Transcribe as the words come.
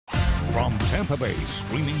From Tampa Bay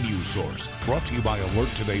streaming news source, brought to you by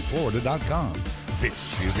AlertTodayFlorida.com.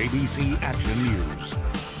 This is ABC Action News.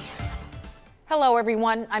 Hello,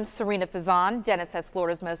 everyone. I'm Serena Fazan. Dennis has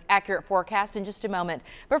Florida's most accurate forecast in just a moment.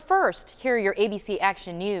 But first, here are your ABC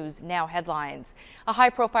Action News Now headlines. A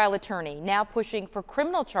high-profile attorney now pushing for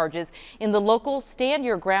criminal charges in the local Stand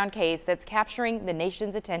Your Ground case that's capturing the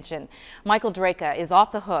nation's attention. Michael Draka is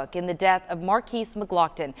off the hook in the death of Marquise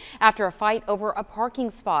McLaughlin after a fight over a parking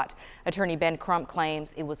spot. Attorney Ben Crump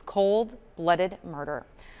claims it was cold-blooded murder.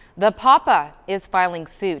 The Papa is filing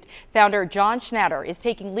suit. Founder John Schnatter is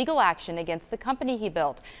taking legal action against the company he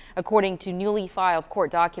built. According to newly filed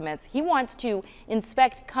court documents, he wants to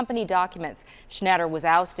inspect company documents. Schnatter was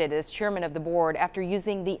ousted as chairman of the board after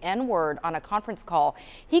using the N-word on a conference call.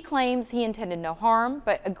 He claims he intended no harm,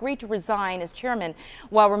 but agreed to resign as chairman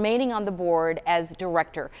while remaining on the board as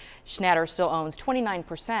director. Schnatter still owns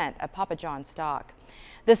 29% of Papa John's stock.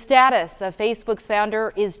 The status of Facebook's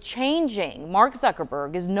founder is changing. Mark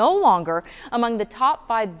Zuckerberg is no longer among the top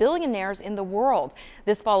 5 billionaires in the world.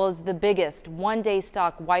 This follows the biggest one-day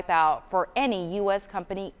stock wipeout for any U.S.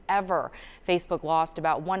 company ever. Facebook lost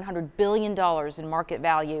about $100 billion in market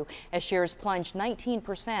value as shares plunged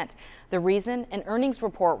 19%. The reason? An earnings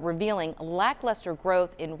report revealing lackluster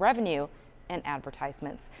growth in revenue and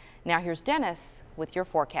advertisements. Now here's Dennis with your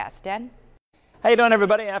forecast. Den? How you doing,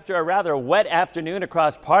 everybody? After a rather wet afternoon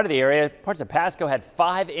across part of the area, parts of Pasco had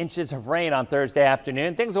 5 inches of rain on Thursday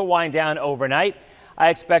afternoon. Things will wind down overnight. I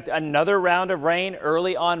expect another round of rain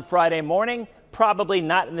early on Friday morning. Probably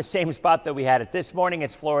not in the same spot that we had it this morning.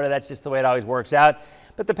 It's Florida. That's just the way it always works out.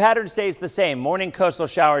 But the pattern stays the same. Morning coastal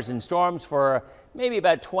showers and storms for maybe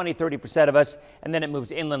about 20-30% of us, and then it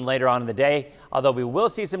moves inland later on in the day. Although we will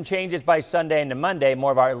see some changes by Sunday into Monday,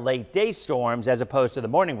 more of our late day storms as opposed to the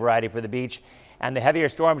morning variety for the beach. And the heavier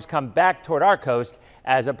storms come back toward our coast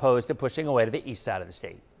as opposed to pushing away to the east side of the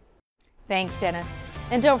state. Thanks, Dennis.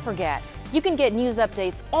 And don't forget, you can get news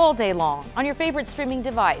updates all day long on your favorite streaming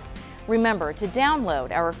device. Remember to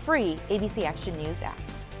download our free ABC Action News app.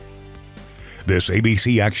 This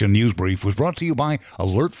ABC Action News Brief was brought to you by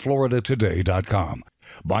AlertFloridaToday.com.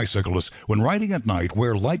 Bicyclists, when riding at night,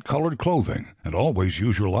 wear light-colored clothing and always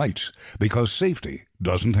use your lights because safety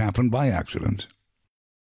doesn't happen by accident.